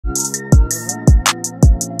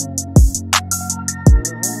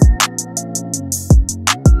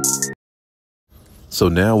So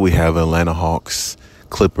now we have Atlanta Hawks,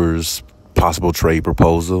 Clippers possible trade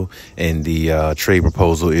proposal, and the trade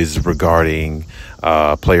proposal is regarding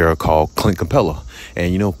a player called Clint Capella.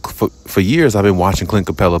 And, you know, for years I've been watching Clint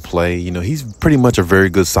Capella play. You know, he's pretty much a very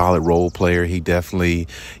good, solid role player. He definitely,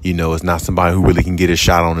 you know, is not somebody who really can get his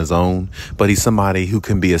shot on his own, but he's somebody who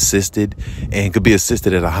can be assisted and could be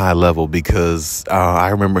assisted at a high level because I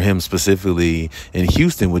remember him specifically in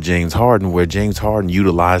Houston with James Harden, where James Harden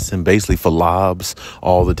utilized him basically for lobs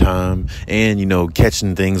all the time and, you know,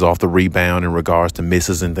 catching things off the rebound in regards to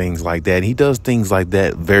misses and things like that. He does things like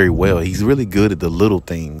that very well. He's really good at the little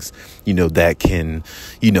things, you know, that can,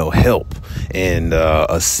 you know, help and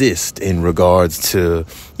assist in regards to,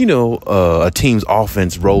 you know, a team's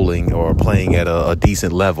offense rolling or playing at a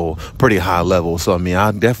decent level, pretty high level. So, I mean,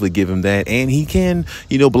 I'll definitely give him that. And he can,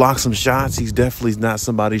 you know, block some shots. He's definitely not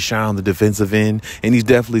somebody shy on the defensive end. And he's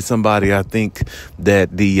definitely somebody I think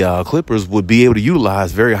that the Clippers would be able to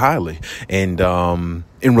utilize very highly. And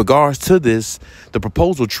in regards to this, the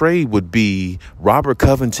proposal trade would be Robert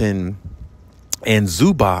Covington and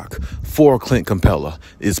Zubac for Clint Capella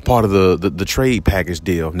is part of the trade package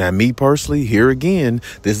deal. Now, me personally, here again,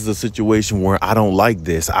 this is a situation where I don't like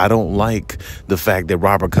this. I don't like the fact that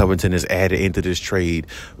Robert Covington is added into this trade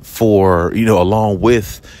for, you know, along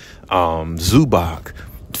with Zubac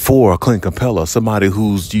for Clint Capella, somebody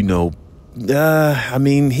who's, you know, I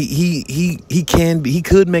mean, he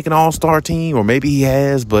could make an all-star team, or maybe he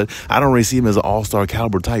has, but I don't really see him as an all-star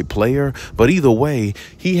caliber type player. But either way,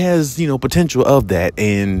 he has, you know, potential of that,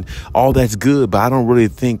 and all that's good. But I don't really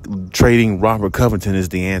think trading Robert Covington is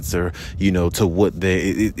the answer, you know, to what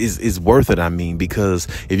is worth it. I mean, because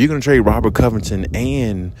if you're going to trade Robert Covington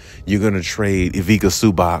and you're going to trade Ivica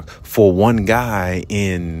Zubac for one guy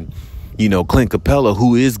in, you know, Clint Capella,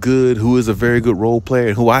 who is good, who is a very good role player,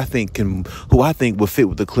 and who I think would fit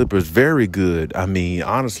with the Clippers very good. I mean,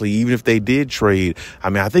 honestly, even if they did trade,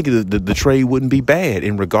 I mean, I think the trade wouldn't be bad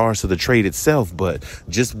in regards to the trade itself, but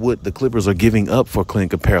just what the Clippers are giving up for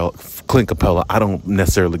Clint Capella, I don't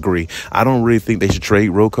necessarily agree. I don't really think they should trade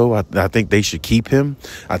Rocco. I think they should keep him.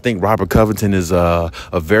 I think Robert Covington is a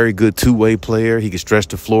very good two-way player. He can stretch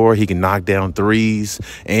the floor. He can knock down threes.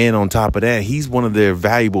 And on top of that, he's one of their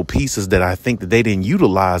valuable pieces that I think that they didn't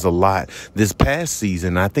utilize a lot this past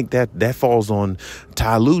season. I think that falls on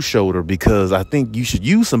Ty Lue's shoulder, because I think you should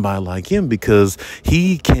use somebody like him because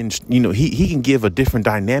he can, you know, he can give a different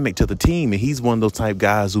dynamic to the team, and he's one of those type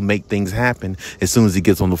guys who make things happen as soon as he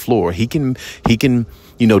gets on the floor. He can,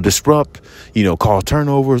 you know, disrupt, you know, cause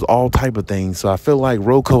turnovers, all type of things. So I feel like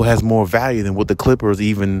Rocco has more value than what the Clippers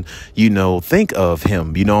even, you know, think of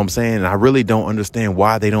him. You know what I'm saying? And I really don't understand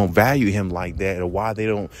why they don't value him like that, or why they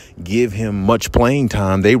don't give him much playing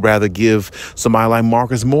time. They rather give somebody like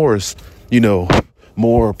Marcus Morris, you know,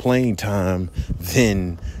 more playing time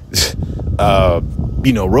than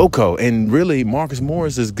you know, Rocco. And really, Marcus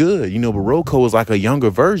Morris is good, you know, but Rocco is like a younger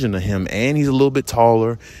version of him, and he's a little bit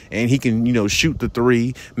taller, and he can, you know, shoot the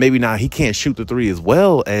three. Maybe not, he can't shoot the three as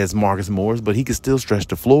well as Marcus Morris, but he can still stretch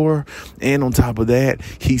the floor. And on top of that,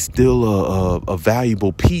 he's still a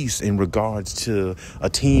valuable piece in regards to a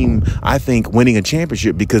team, I think, winning a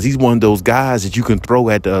championship, because he's one of those guys that you can throw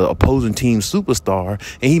at the opposing team's superstar,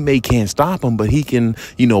 and he can't stop him, but he can,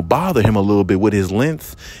 you know, bother him a little bit with his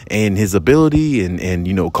length and his ability and,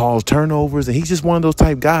 you know, cause turnovers. And he's just one of those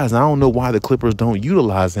type guys. And I don't know why the Clippers don't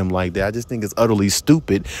utilize him like that. I just think it's utterly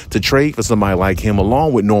stupid to trade for somebody like him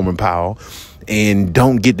along with Norman Powell and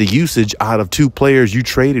don't get the usage out of two players you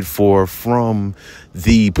traded for from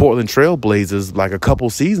the Portland Trail Blazers like a couple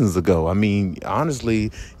seasons ago. I mean,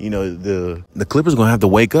 honestly, you know, the Clippers are going to have to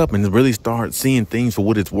wake up and really start seeing things for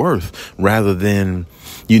what it's worth, rather than,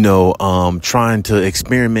 you know, trying to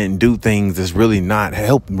experiment and do things that's really not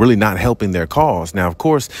helping their cause. Now, of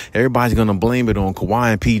course, everybody's going to blame it on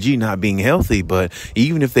Kawhi and PG not being healthy, but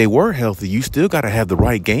even if they were healthy, you still got to have the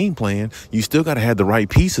right game plan. You still got to have the right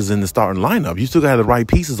pieces in the starting lineup. You still got to have the right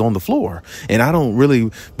pieces on the floor. And I don't really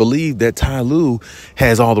believe that Ty Lue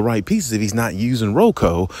has all the right pieces if he's not using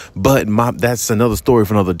Rocco. But that's another story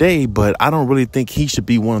for another day. But I don't really think he should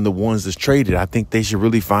be one of the ones that's traded. I think they should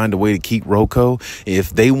really find a way to keep Rocco.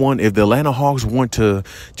 If the Atlanta Hawks want to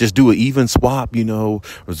just do an even swap, you know,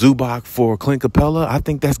 Zubac for Clint Capella, I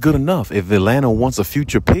think that's good enough. If Atlanta wants a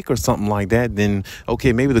future pick or something like that, then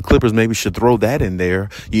okay, maybe the Clippers should throw that in there,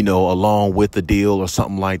 you know, along with the deal or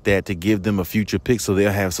something like that, to give them a future pick, so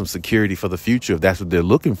they'll have some security for the future if that's what they're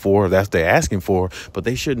looking for, if that's what they're asking for. But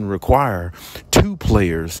they shouldn't require two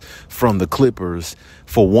players from the Clippers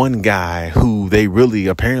for one guy who they really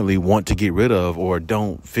apparently want to get rid of or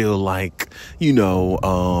don't feel like,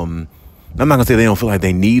 I'm not going to say they don't feel like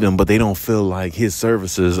they need him, but they don't feel like his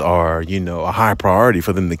services are, a high priority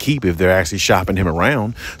for them to keep if they're actually shopping him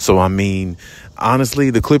around. So, I mean, honestly,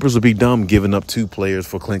 the Clippers would be dumb giving up two players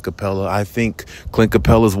for Clint Capella. I think Clint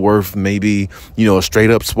Capella's worth maybe, a straight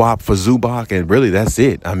up swap for Zubac, and really that's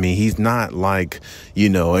it. I mean, he's not like,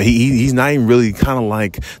 he's not even really kind of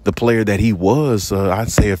like the player that he was, I'd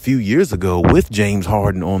say a few years ago with James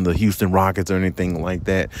Harden on the Houston Rockets or anything like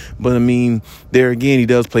that. But I mean, there again, he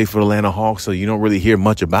does play for the Atlanta Hawks, so you don't really hear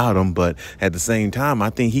much about him. But at the same time, I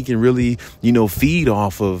think he can really, feed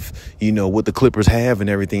off of, what the Clippers have and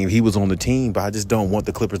everything if he was on the team. But I just don't want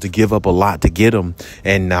the Clippers to give up a lot to get him.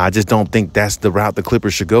 And I just don't think that's the route the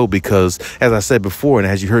Clippers should go because, as I said before, and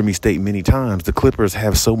as you heard me state many times, the Clippers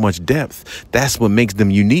have so much depth. That's what makes them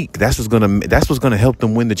unique. That's what's gonna help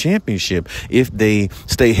them win the championship if they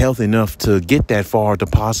stay healthy enough to get that far to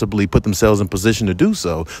possibly put themselves in position to do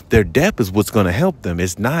so. Their depth is what's going to help them.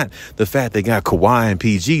 It's not the fact they got Kawhi and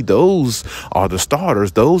PG. Those are the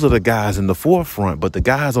starters. Those are the guys in the forefront. But the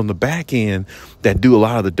guys on the back end that do a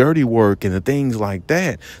lot of the dirty work and the things like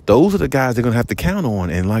that, those are the guys they're going to have to count on.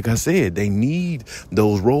 And like I said, they need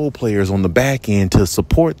those role players on the back end to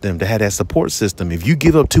support them, to have that support system. If you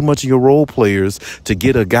give up too much of your role players to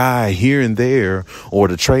get a guy here and there or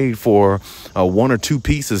to trade for one or two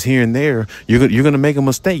pieces here and there, you're going to make a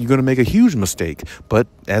mistake. You're going to make a huge mistake. But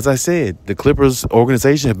as I said, the Clippers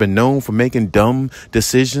organization have been known for making dumb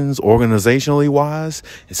decisions organizationally wise.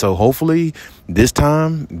 And so hopefully this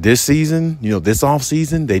time, this season, this off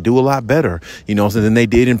season, they do a lot better, than they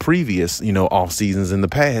did in previous, off seasons in the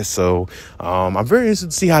past. So I'm very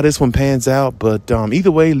interested to see how this one pans out. But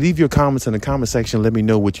either way, leave your comments in the comment section. Let me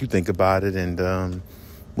know what you think about it, and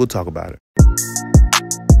we'll talk about it.